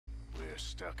We're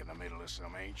stuck in the middle of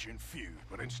some ancient feud,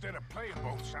 but instead of playing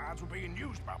both sides, we're being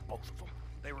used by both of them.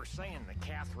 They were saying the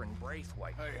Catherine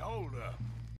Braithwaite. Hey, hold up.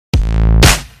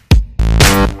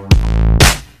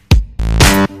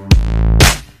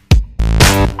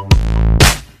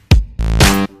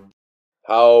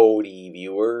 Howdy,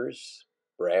 viewers.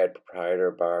 Brad, proprietor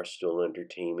of Barstool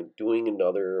Entertainment, doing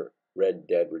another Red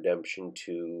Dead Redemption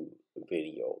 2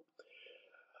 video.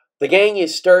 The gang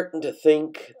is starting to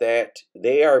think that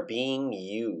they are being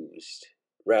used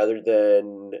rather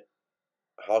than,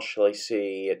 how shall I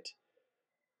say it,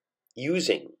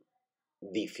 using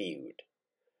the feud.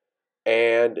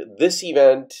 And this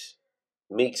event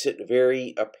makes it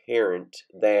very apparent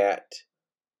that,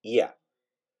 yeah,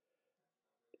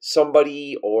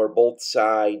 somebody or both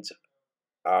sides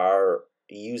are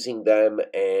using them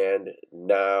and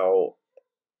now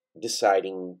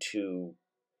deciding to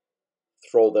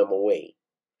throw them away.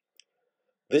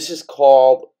 This is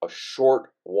called A Short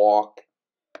Walk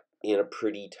in a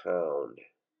Pretty Town.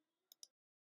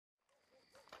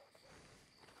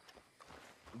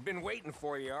 Been waiting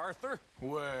for you, Arthur.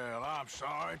 Well, I'm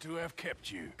sorry to have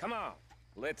kept you. Come on,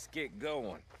 let's get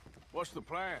going. What's the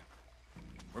plan?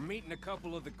 We're meeting a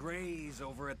couple of the Greys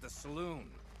over at the saloon.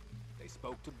 They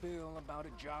spoke to Bill about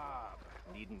a job,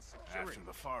 needing security. After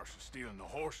the farce of stealing the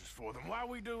horses for them, why are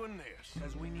we doing this?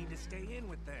 Because we need to stay in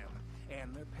with them,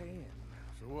 and they're paying.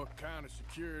 So what kind of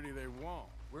security they want?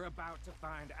 We're about to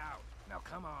find out. Now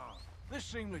come on. This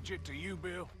seem legit to you,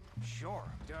 Bill? Sure.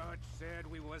 Dutch said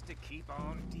we was to keep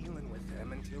on dealing with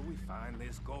them until we find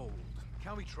this gold.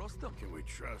 Can we trust them? Can we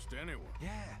trust anyone? Yeah.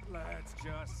 Let's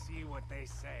just see what they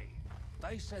say.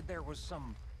 They said there was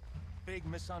some big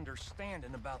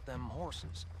misunderstanding about them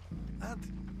horses. And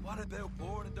what about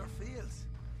boarding their fields?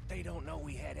 They don't know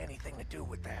we had anything to do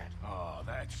with that. Oh,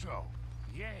 that's so.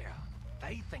 Yeah,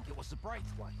 they think it was the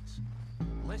Braithwaites.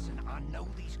 Listen, I know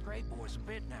these Grey boys a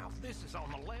bit now. This is on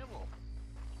the level.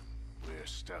 We're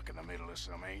stuck in the middle of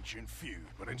some ancient feud,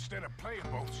 but instead of playing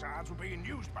both sides, we're being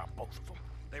used by both of them.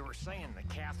 They were saying the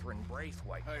Catherine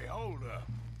Braithwaite. Hey, hold up.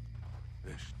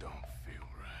 This don't feel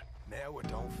right. Now it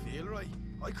don't feel right.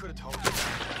 I could have told you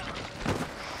that.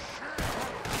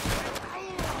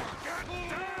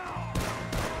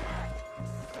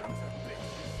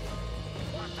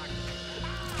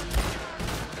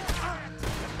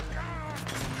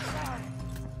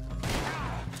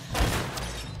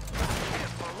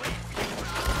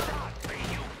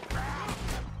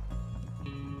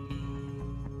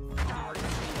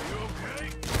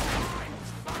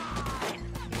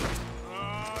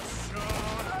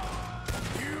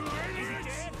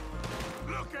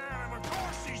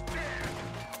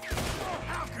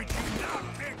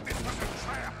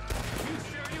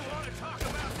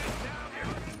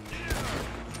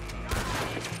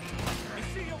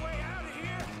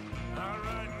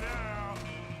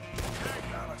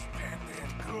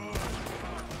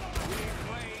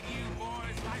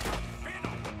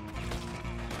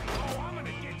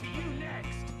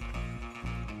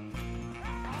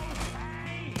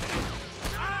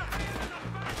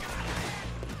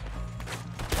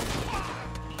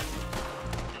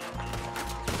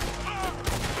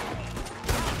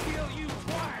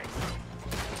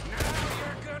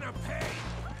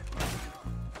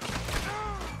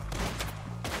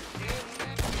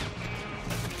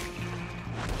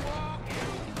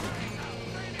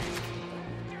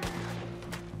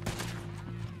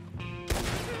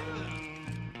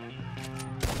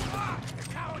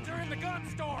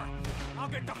 I'll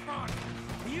get the front.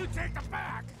 You take the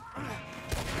back.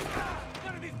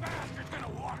 None of these bastards gonna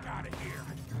walk out of here.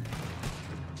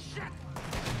 Shit.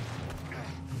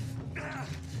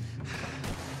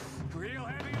 Real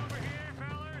heavy over here,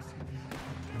 fellas.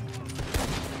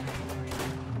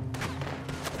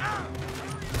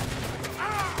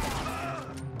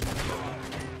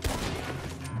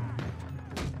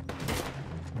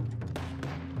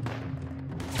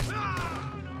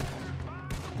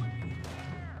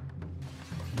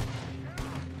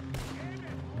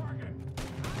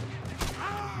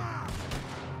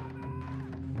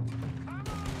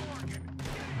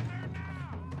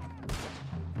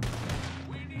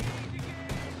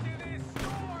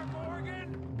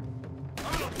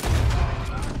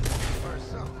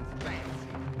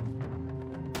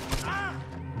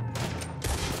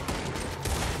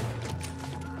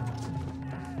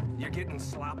 Getting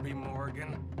sloppy,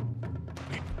 Morgan.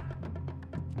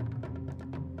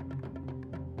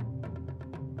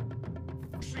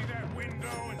 See that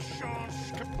window and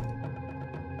Sean's...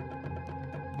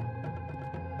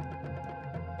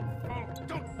 Oh,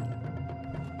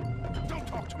 don't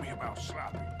talk to me about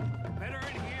sloppy. Better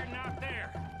in here, not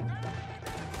there.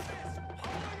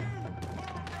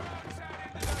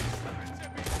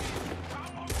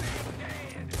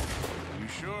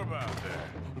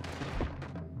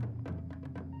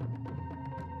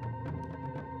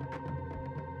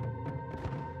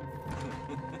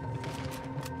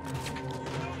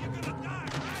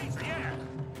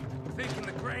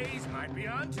 might be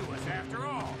onto us after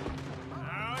all.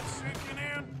 Now it's sinking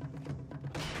in.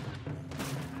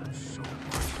 So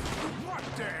much. What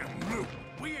damn loot?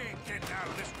 We ain't getting out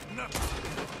of this with nothing.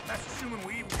 That's assuming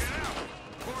we even get out.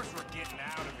 Of course we're getting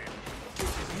out of it.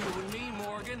 This is you and me,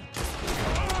 Morgan.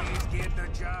 Always get the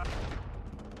job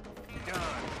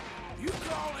done. You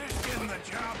call this getting the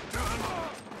job done?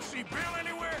 See Bill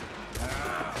anywhere?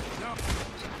 No.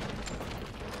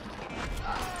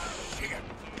 Shit.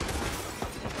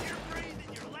 You're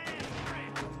breathing your last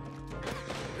breath.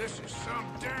 This is some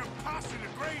damn posse the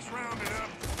Grays rounded up.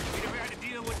 We'd have had to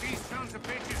deal with these sons of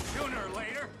bitches sooner or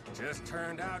later. Just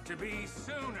turned out to be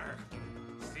sooner.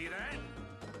 See that?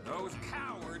 Those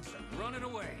cowards running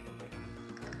away.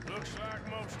 Looks like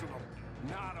most of them.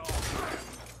 Not all of them.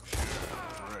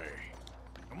 Sheriff Gray.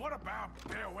 And what about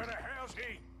Bill? Where the hell's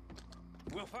he?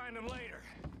 We'll find him later.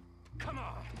 Come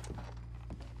on.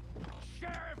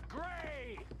 Sheriff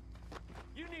Gray!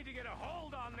 You need to get a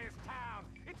hold on this town.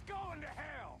 It's going to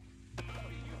hell. Who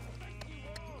do you think you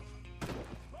are?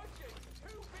 Bunch of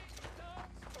two big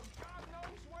thugs from God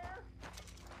knows where?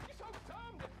 You're so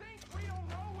dumb to think we don't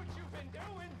know what you've been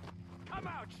doing. Come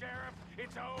out, Sheriff.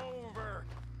 It's over.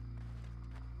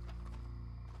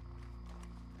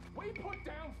 We put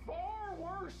down far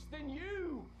worse than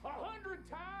you, 100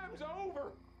 times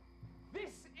over.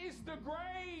 This is the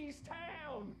Grays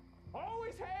town.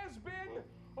 Always has been,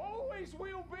 always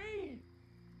will be.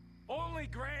 Only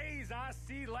Grays I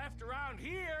see left around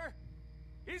here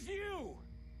is you.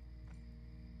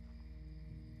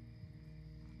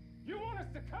 You want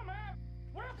us to come out?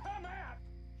 We'll come out.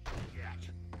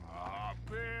 Shit. Ah,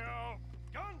 Bill.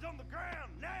 Guns on the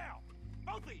ground, now.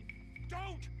 Both of you.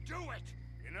 Don't do it.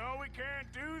 You know we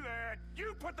can't do that.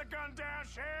 You put the gun down,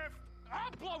 Sheriff.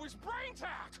 I'll blow his brains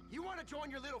out. You want to join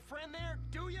your little friend there,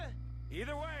 do you?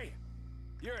 Either way,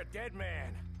 you're a dead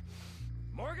man.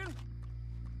 Morgan?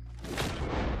 Shit!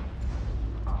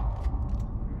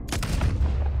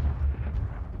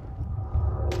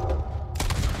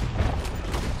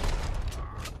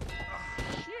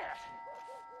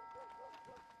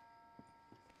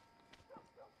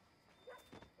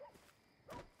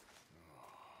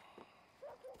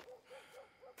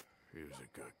 He was a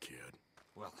good kid.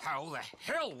 Well, how the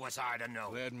hell was I to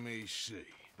know? Let me see.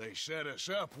 They set us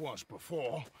up once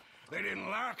before. They didn't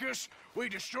like us. We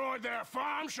destroyed their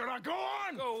farm. Should I go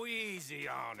on? Go easy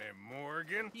on him,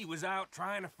 Morgan. He was out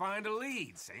trying to find a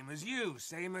lead, same as you,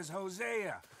 same as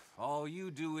Hosea. All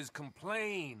you do is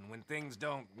complain when things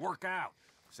don't work out,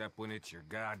 except when it's your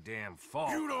goddamn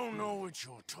fault. You don't know what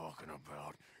you're talking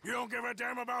about. You don't give a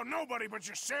damn about nobody but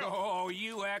yourself. Oh,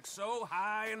 you act so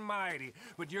high and mighty,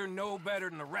 but you're no better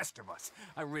than the rest of us.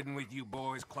 I've ridden with you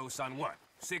boys close on what,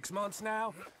 6 months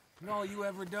now? And all you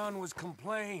ever done was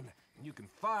complain. You can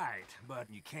fight, but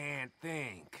you can't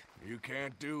think. You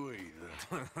can't do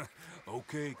either.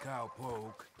 Okay,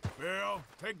 cowpoke. Bill,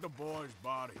 take the boy's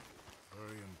body.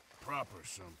 Bury him proper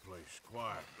someplace,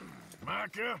 quiet.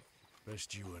 Micah,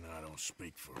 best you and I don't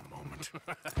speak for a moment.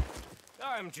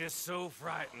 I'm just so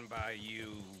frightened by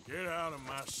you. Get out of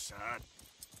my sight,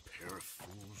 pair of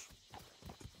fools.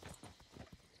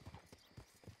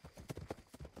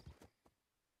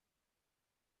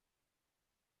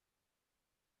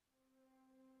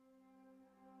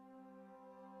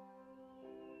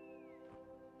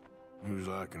 He was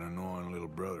like an annoying little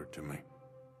brother to me.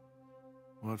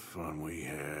 What fun we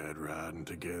had riding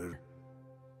together.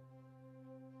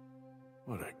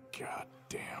 What a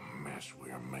goddamn mess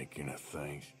we are making of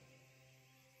things.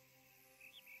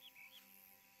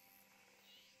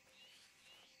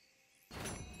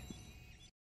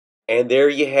 And there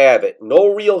you have it.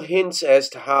 No real hints as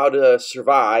to how to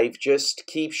survive. Just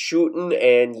keep shooting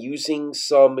and using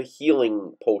some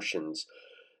healing potions.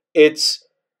 It's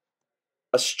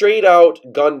a straight out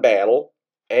gun battle,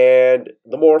 and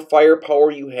the more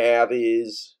firepower you have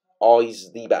is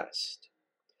always the best.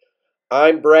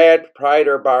 I'm Brad,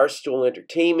 proprietor of Barstool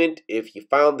Entertainment. If you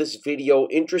found this video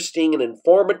interesting and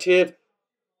informative,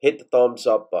 hit the thumbs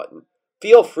up button.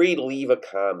 Feel free to leave a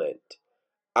comment.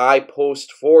 I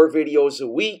post 4 videos a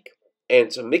week, and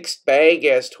it's a mixed bag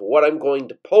as to what I'm going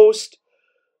to post.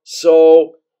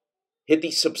 So hit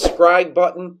the subscribe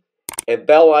button and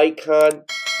bell icon,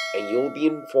 and you'll be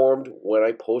informed when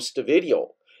I post a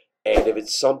video. And if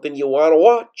it's something you want to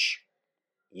watch,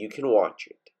 you can watch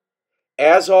it.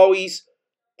 As always,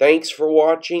 thanks for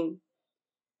watching,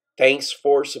 thanks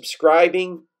for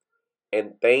subscribing,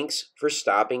 and thanks for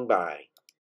stopping by.